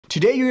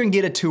Today you're gonna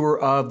get a tour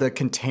of the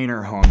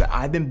container home that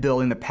I've been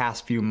building the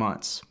past few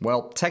months.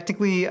 Well,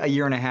 technically a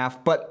year and a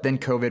half, but then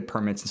COVID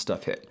permits and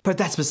stuff hit. But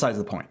that's besides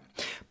the point.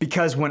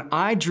 Because when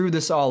I drew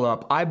this all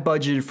up, I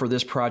budgeted for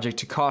this project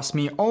to cost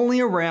me only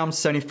around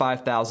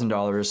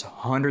 $75,000,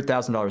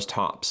 $100,000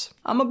 tops.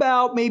 I'm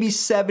about maybe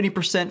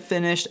 70%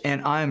 finished,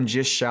 and I'm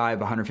just shy of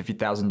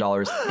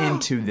 $150,000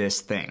 into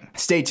this thing.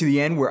 Stay to the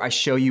end where I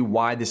show you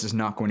why this is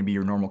not going to be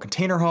your normal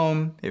container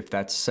home, if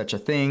that's such a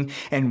thing,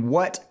 and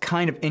what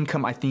kind of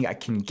income I think I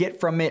can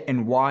get from it,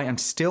 and why I'm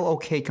still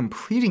okay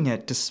completing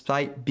it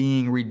despite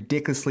being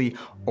ridiculously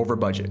over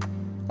budget.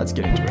 Let's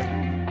get into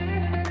it.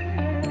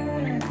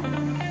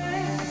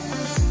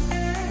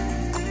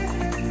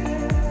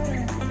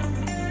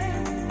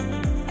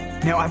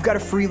 Now, I've got a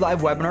free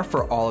live webinar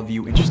for all of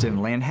you interested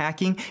in land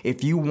hacking.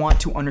 If you want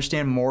to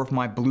understand more of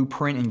my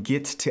blueprint and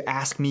get to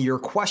ask me your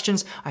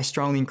questions, I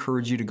strongly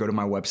encourage you to go to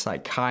my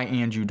website,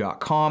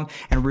 kaiandrew.com,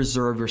 and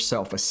reserve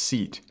yourself a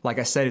seat. Like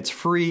I said, it's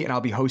free and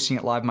I'll be hosting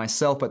it live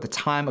myself, but at the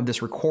time of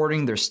this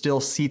recording, there's still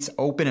seats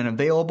open and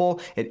available.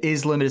 It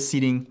is limited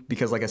seating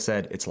because, like I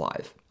said, it's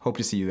live. Hope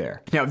to see you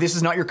there. Now, if this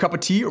is not your cup of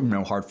tea or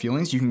no hard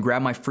feelings, you can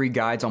grab my free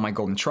guides on my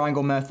golden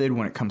triangle method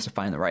when it comes to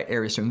finding the right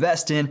areas to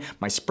invest in,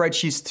 my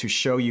spreadsheets to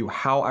show you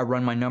how I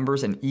run my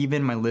numbers, and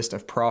even my list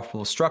of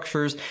profitable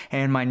structures,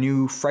 and my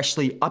new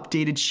freshly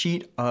updated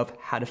sheet of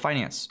how to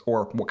finance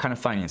or what kind of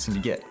financing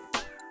to get.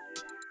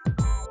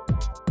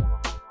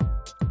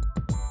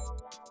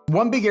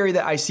 One big area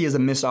that I see as a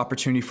missed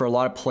opportunity for a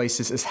lot of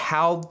places is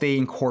how they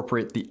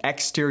incorporate the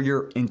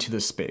exterior into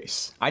the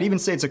space. I'd even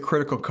say it's a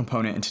critical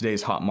component in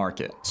today's hot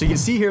market. So you can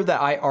see here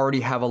that I already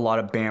have a lot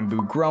of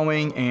bamboo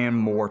growing and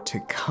more to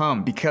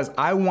come because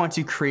I want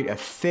to create a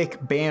thick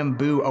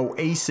bamboo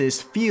oasis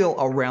feel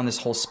around this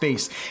whole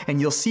space. And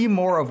you'll see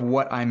more of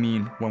what I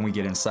mean when we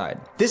get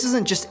inside. This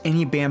isn't just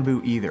any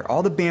bamboo either.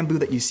 All the bamboo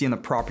that you see on the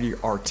property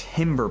are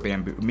timber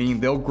bamboo, meaning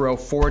they'll grow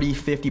 40,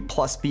 50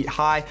 plus feet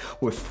high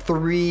with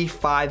 3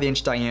 5-inch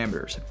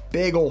diameters.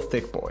 Big old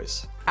thick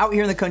boys. Out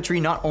here in the country,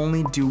 not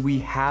only do we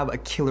have a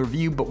killer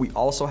view, but we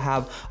also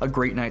have a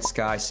great night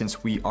sky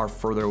since we are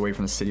further away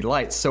from the city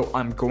lights. So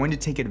I'm going to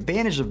take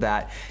advantage of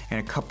that in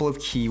a couple of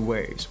key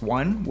ways.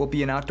 One will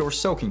be an outdoor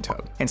soaking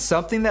tub, and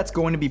something that's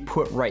going to be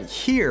put right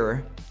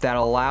here that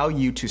allow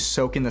you to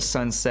soak in the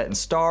sunset and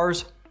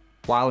stars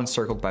while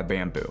encircled by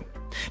bamboo.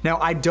 Now,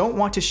 I don't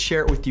want to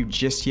share it with you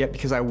just yet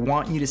because I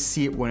want you to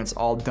see it when it's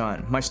all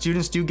done. My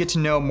students do get to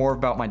know more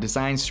about my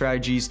design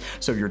strategies,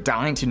 so if you're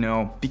dying to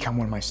know, become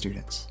one of my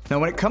students. Now,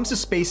 when it comes to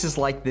spaces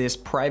like this,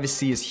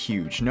 privacy is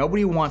huge.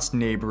 Nobody wants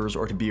neighbors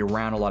or to be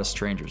around a lot of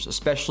strangers,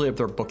 especially if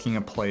they're booking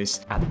a place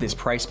at this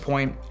price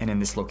point and in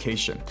this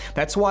location.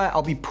 That's why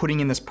I'll be putting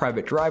in this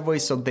private driveway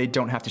so they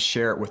don't have to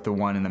share it with the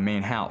one in the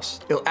main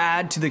house. It'll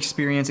add to the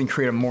experience and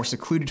create a more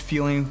secluded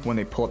feeling when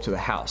they pull up to the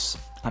house.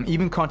 I'm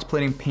even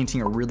contemplating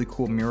painting a really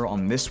cool mural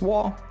on this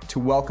wall to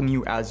welcome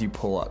you as you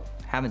pull up.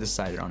 Haven't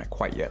decided on it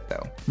quite yet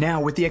though.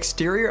 Now, with the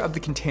exterior of the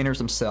containers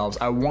themselves,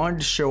 I wanted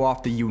to show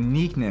off the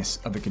uniqueness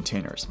of the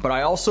containers, but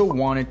I also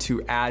wanted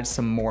to add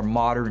some more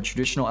modern and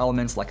traditional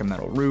elements like a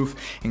metal roof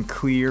and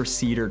clear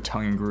cedar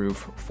tongue and groove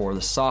for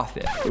the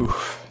soffit.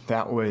 Oof.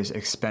 That was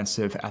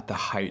expensive at the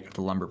height of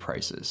the lumber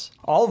prices.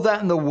 All of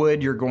that in the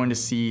wood you're going to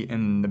see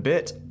in the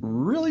bit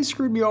really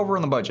screwed me over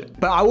on the budget.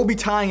 But I will be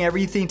tying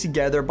everything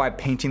together by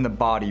painting the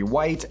body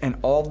white and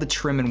all of the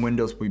trim and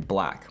windows will be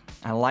black.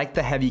 I like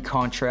the heavy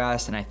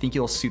contrast and I think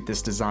it'll suit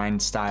this design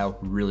style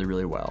really,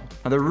 really well.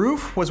 Now the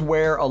roof was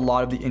where a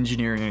lot of the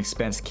engineering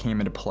expense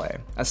came into play.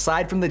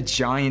 Aside from the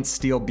giant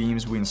steel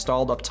beams we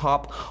installed up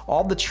top,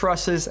 all the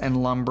trusses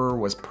and lumber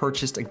was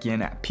purchased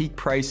again at peak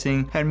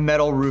pricing, and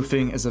metal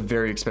roofing is a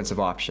very expensive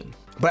option.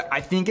 But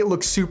I think it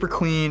looks super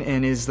clean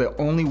and is the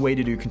only way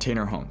to do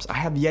container homes. I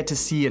have yet to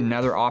see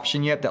another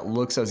option yet that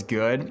looks as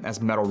good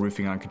as metal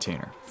roofing on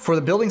container. For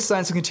the building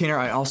sides of the container,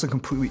 I also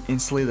completely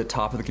insulated the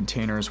top of the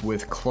containers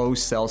with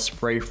closed cell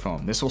spray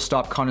foam. This will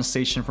stop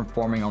condensation from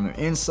forming on the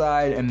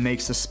inside and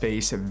makes the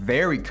space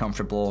very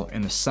comfortable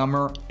in the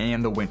summer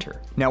and the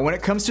winter. Now, when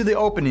it comes to the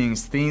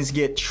openings, things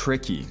get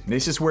tricky.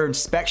 This is where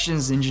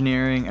inspections,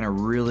 engineering, and a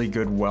really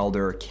good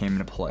welder came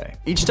into play.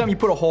 Each time you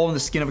put a hole in the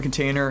skin of a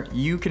container,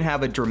 you can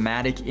have a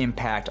dramatic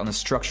impact on the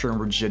structure and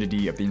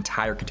rigidity of the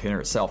entire container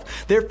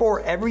itself.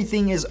 Therefore,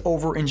 everything is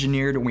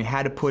over-engineered and we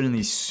had to put in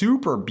these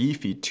super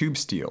beefy tube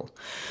steel.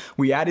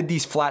 We added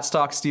these flat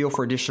stock steel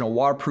for additional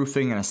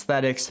waterproofing and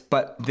aesthetics,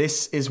 but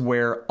this is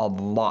where a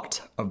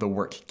lot of the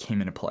work came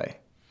into play.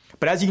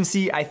 But as you can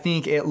see, I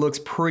think it looks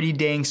pretty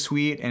dang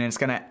sweet and it's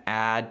gonna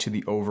add to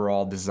the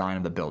overall design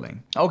of the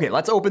building. Okay,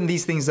 let's open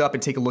these things up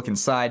and take a look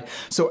inside.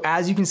 So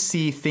as you can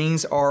see,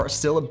 things are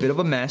still a bit of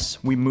a mess.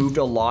 We moved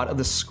a lot of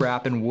the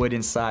scrap and wood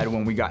inside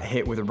when we got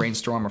hit with a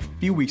rainstorm a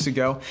few weeks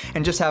ago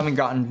and just haven't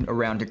gotten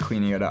around to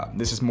cleaning it up.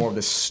 This is more of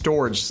the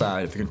storage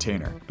side of the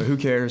container, but who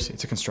cares?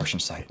 It's a construction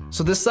site.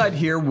 So this side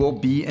here will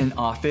be an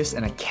office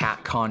and a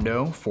cat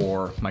condo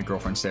for my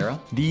girlfriend, Sarah.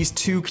 These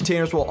two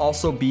containers will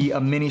also be a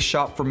mini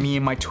shop for me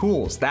and my tools.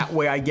 That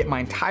way I get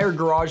my entire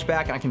garage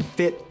back and I can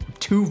fit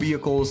 2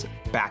 vehicles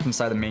back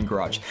inside the main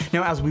garage.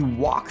 Now, as we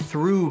walk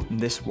through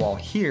this wall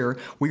here,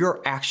 we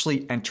are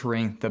actually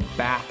entering the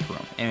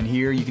bathroom. And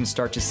here you can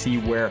start to see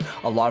where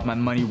a lot of my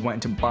money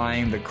went into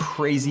buying the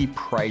crazy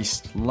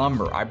priced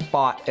lumber. I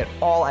bought it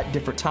all at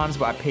different times,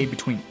 but I paid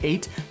between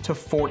 $8 to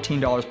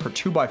 $14 per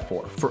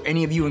 2x4. For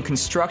any of you in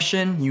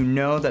construction, you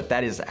know that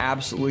that is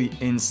absolutely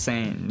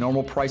insane.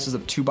 Normal prices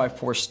of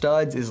 2x4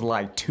 studs is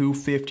like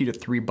 $2.50 to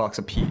 $3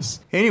 a piece.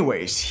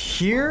 Anyways,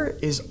 here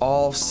is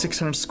all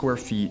 600 square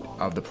feet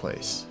of the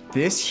place.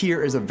 This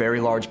here is a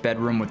very large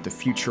bedroom with the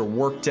future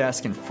work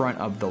desk in front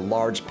of the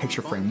large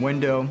picture frame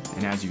window.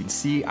 And as you can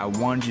see, I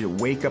wanted you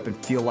to wake up and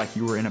feel like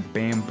you were in a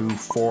bamboo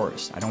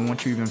forest. I don't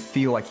want you to even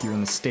feel like you're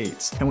in the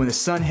States. And when the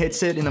sun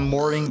hits it in the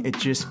morning, it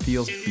just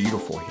feels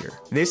beautiful here.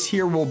 This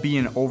here will be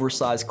an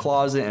oversized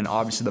closet, and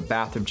obviously the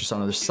bathroom just on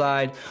the other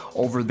side.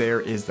 Over there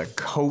is the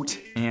coat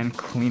and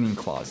cleaning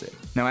closet.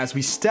 Now, as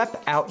we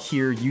step out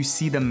here, you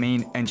see the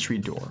main entry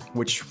door,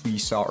 which we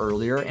saw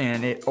earlier,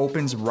 and it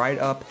opens right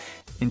up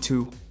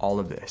into all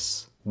of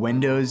this.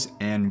 Windows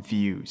and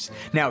views.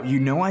 Now, you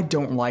know I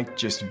don't like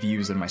just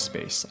views in my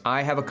space.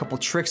 I have a couple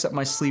tricks up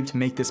my sleeve to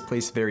make this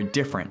place very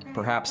different.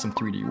 Perhaps some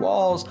 3D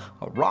walls,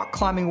 a rock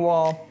climbing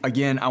wall.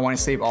 Again, I want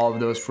to save all of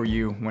those for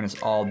you when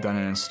it's all done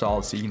and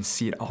installed so you can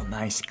see it all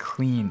nice,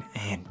 clean,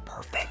 and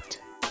perfect.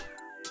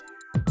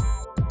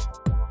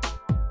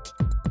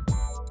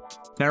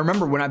 Now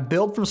remember, when I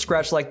build from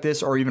scratch like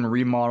this or even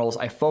remodels,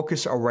 I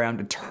focus around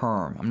a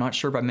term. I'm not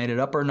sure if I made it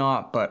up or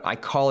not, but I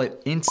call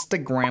it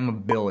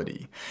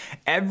Instagrammability.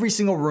 Every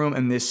single room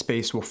in this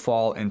space will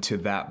fall into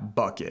that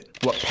bucket.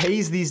 What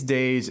pays these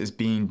days is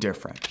being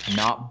different,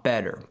 not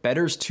better.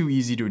 Better is too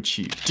easy to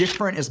achieve.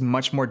 Different is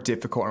much more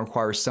difficult and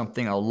requires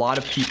something a lot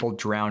of people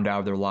drowned out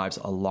of their lives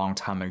a long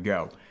time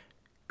ago: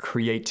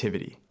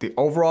 creativity. The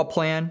overall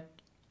plan: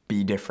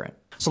 be different.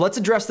 So let's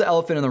address the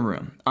elephant in the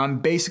room. I'm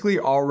basically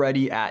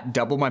already at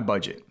double my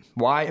budget.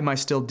 Why am I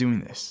still doing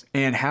this?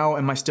 And how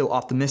am I still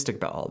optimistic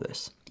about all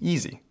this?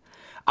 Easy.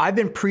 I've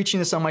been preaching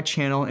this on my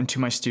channel and to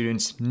my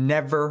students: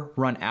 never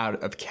run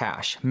out of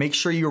cash. Make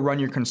sure you run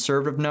your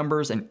conservative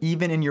numbers, and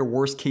even in your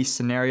worst case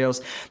scenarios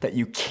that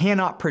you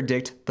cannot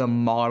predict, the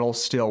model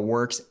still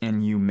works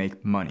and you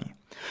make money.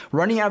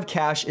 Running out of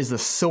cash is the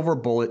silver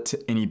bullet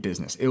to any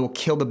business. It will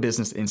kill the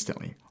business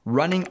instantly.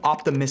 Running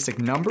optimistic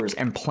numbers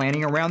and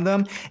planning around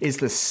them is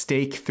the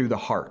stake through the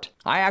heart.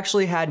 I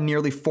actually had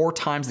nearly 4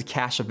 times the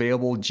cash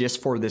available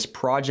just for this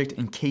project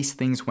in case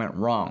things went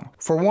wrong.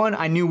 For one,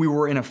 I knew we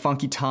were in a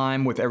funky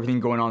time with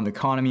everything going on in the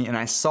economy, and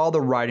I saw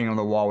the writing on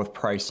the wall with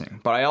pricing.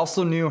 But I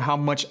also knew how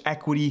much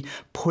equity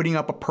putting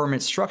up a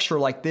permanent structure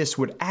like this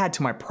would add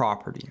to my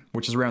property,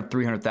 which is around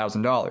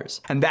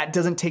 $300,000. And that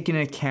doesn't take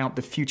into account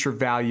the future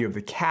value of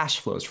the cash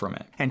flows from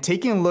it. And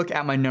taking a look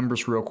at my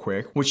numbers real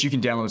quick, which you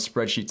can download a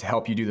spreadsheet to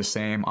help you do the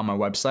same on my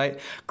website,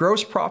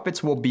 gross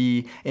profits will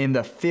be in the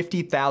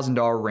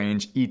 $50,000 range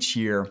each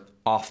year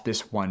off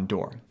this one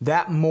door.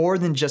 That more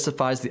than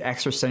justifies the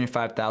extra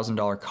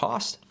 $75,000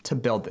 cost to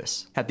build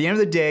this. At the end of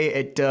the day,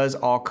 it does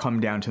all come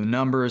down to the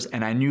numbers,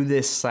 and I knew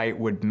this site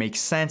would make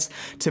sense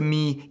to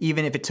me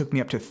even if it took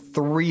me up to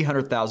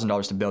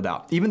 $300,000 to build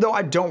out. Even though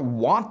I don't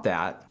want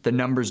that, the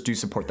numbers do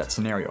support that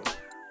scenario.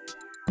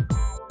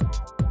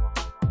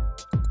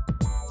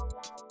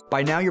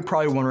 By now you're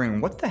probably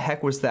wondering, what the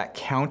heck was that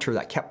counter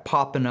that kept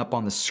popping up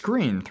on the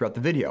screen throughout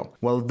the video?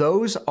 Well,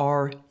 those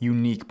are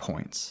unique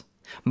points.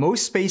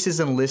 Most spaces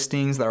and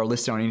listings that are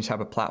listed on any type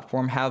of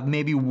platform have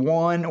maybe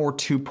 1 or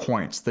 2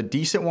 points. The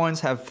decent ones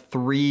have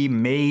 3,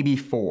 maybe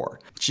 4.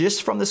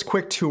 Just from this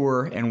quick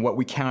tour and what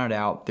we counted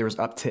out, there's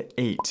up to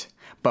 8.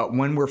 But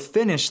when we're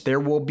finished,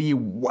 there will be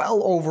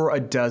well over a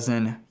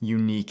dozen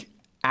unique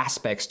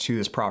aspects to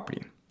this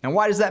property. Now,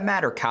 why does that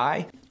matter,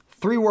 Kai?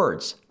 3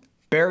 words: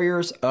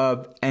 barriers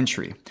of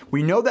entry.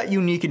 We know that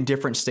unique and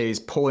different stays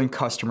pulling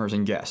customers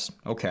and guests.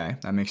 Okay,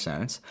 that makes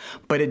sense.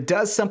 But it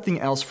does something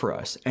else for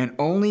us, and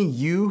only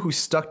you who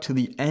stuck to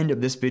the end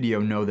of this video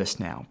know this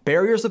now.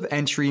 Barriers of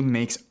entry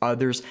makes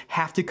others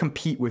have to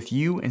compete with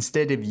you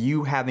instead of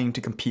you having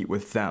to compete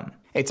with them.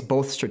 It's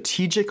both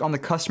strategic on the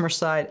customer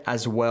side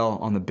as well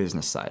on the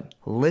business side.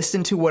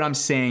 Listen to what I'm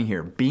saying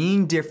here.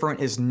 Being different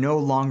is no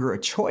longer a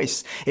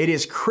choice. It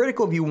is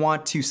critical if you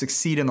want to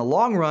succeed in the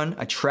long run,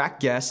 attract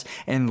guests,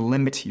 and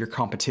limit your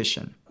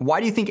competition.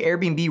 Why do you think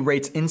Airbnb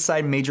rates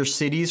inside major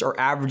cities are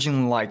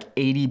averaging like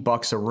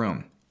 $80 a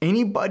room?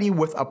 Anybody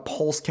with a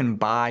pulse can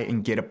buy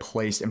and get a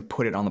place and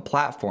put it on the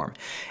platform.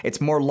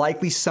 It's more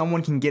likely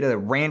someone can get a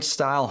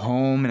ranch-style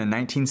home in a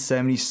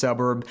 1970s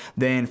suburb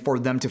than for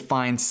them to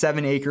find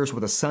 7 acres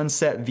with a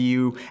sunset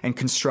view and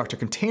construct a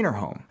container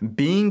home.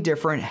 Being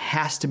different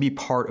has to be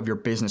part of your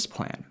business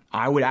plan.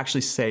 I would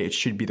actually say it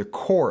should be the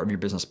core of your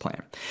business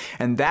plan.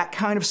 And that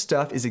kind of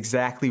stuff is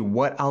exactly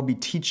what I'll be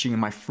teaching in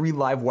my free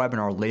live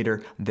webinar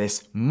later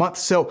this month.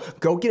 So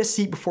go get a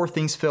seat before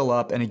things fill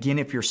up. And again,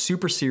 if you're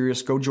super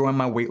serious, go join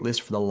my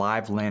waitlist for the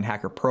live land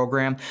hacker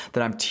program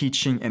that I'm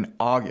teaching in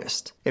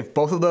August. If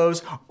both of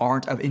those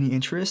aren't of any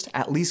interest,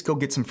 at least go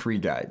get some free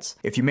guides.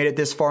 If you made it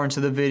this far into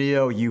the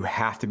video, you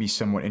have to be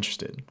somewhat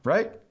interested,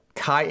 right?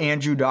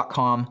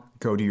 KaiAndrew.com.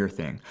 Go do your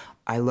thing.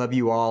 I love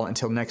you all.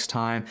 Until next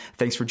time,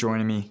 thanks for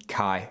joining me.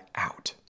 Kai out.